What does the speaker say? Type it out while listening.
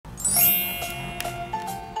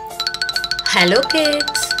Hello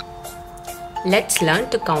kids! Let's learn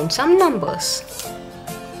to count some numbers.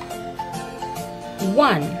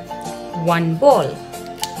 1. One ball.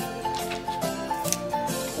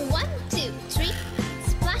 1, 2, 3.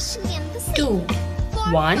 Splashing in the sea. 2.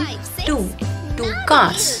 4, 1, 5, 6. 2. 2 Naughty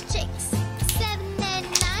cars. little chicks. 7 and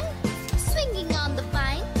 9. Swinging on the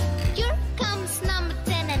vine. Here comes number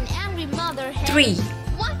 10, an angry mother hen. 3.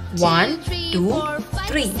 1, 2, 4, 5,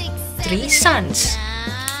 3. 6, 3 7, sons. 9,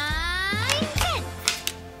 10.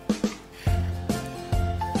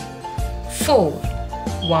 4.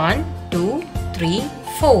 1, 2, 3,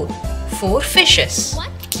 4. 4 fishes. 1,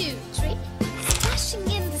 2, 3.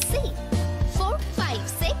 Splashing in the sea. 4, 5,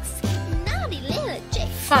 6. Naughty little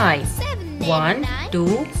chicks. 5. 7 and 1, 9.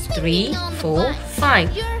 2, 3, Swinging on the 4, vine.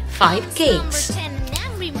 5. Here 5 comes cakes. Number 10, an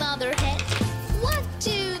angry mother hen. 1,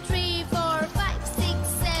 2, 3, 4, 5, 6,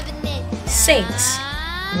 7, 8, 9, 6.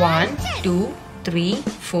 1, 10. 2, 3,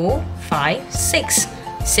 4, 5, 6.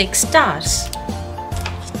 6 stars.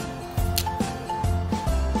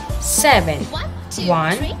 7.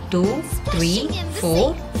 1, 2, 3,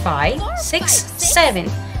 4, 5, 6, 7.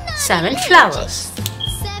 7 flowers.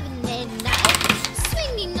 7 and 9.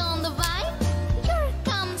 Swinging on the vine. Here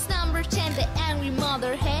comes number 10, the angry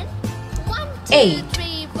mother hen. 1, 2, 8.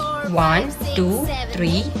 3, 4, 1, 5, 6, 2, 7,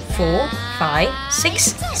 3, 8, 4, 5,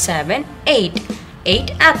 6, 7, 8.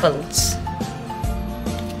 8 apples.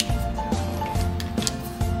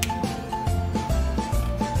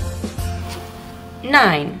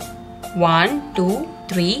 9. 1, 2,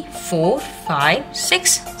 3, 4, 5,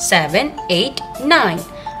 6, 7, 8, 9.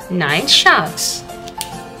 9 sharks.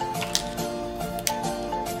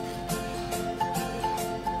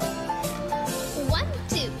 1,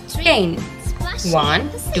 2, 3. 10. Splashing 1,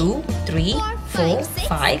 in the sea. 2, 3, 4,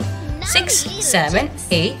 5, 6, 7,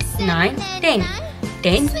 8, 9, 10.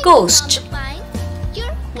 10 ghosts.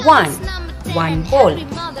 1. 1 ball.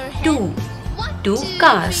 2. 2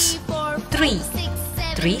 cars. 3.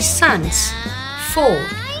 3 suns. 4.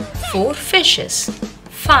 4 fishes.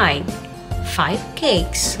 5. 5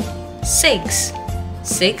 cakes. 6.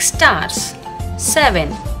 6 stars. 7.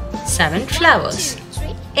 7 flowers.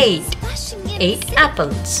 8. 8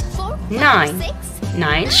 apples. 9.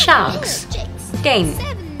 9 sharks. 10.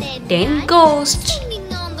 10 ghosts.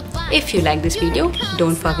 If you like this video,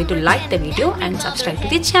 don't forget to like the video and subscribe to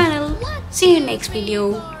the channel. See you next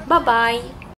video. Bye bye.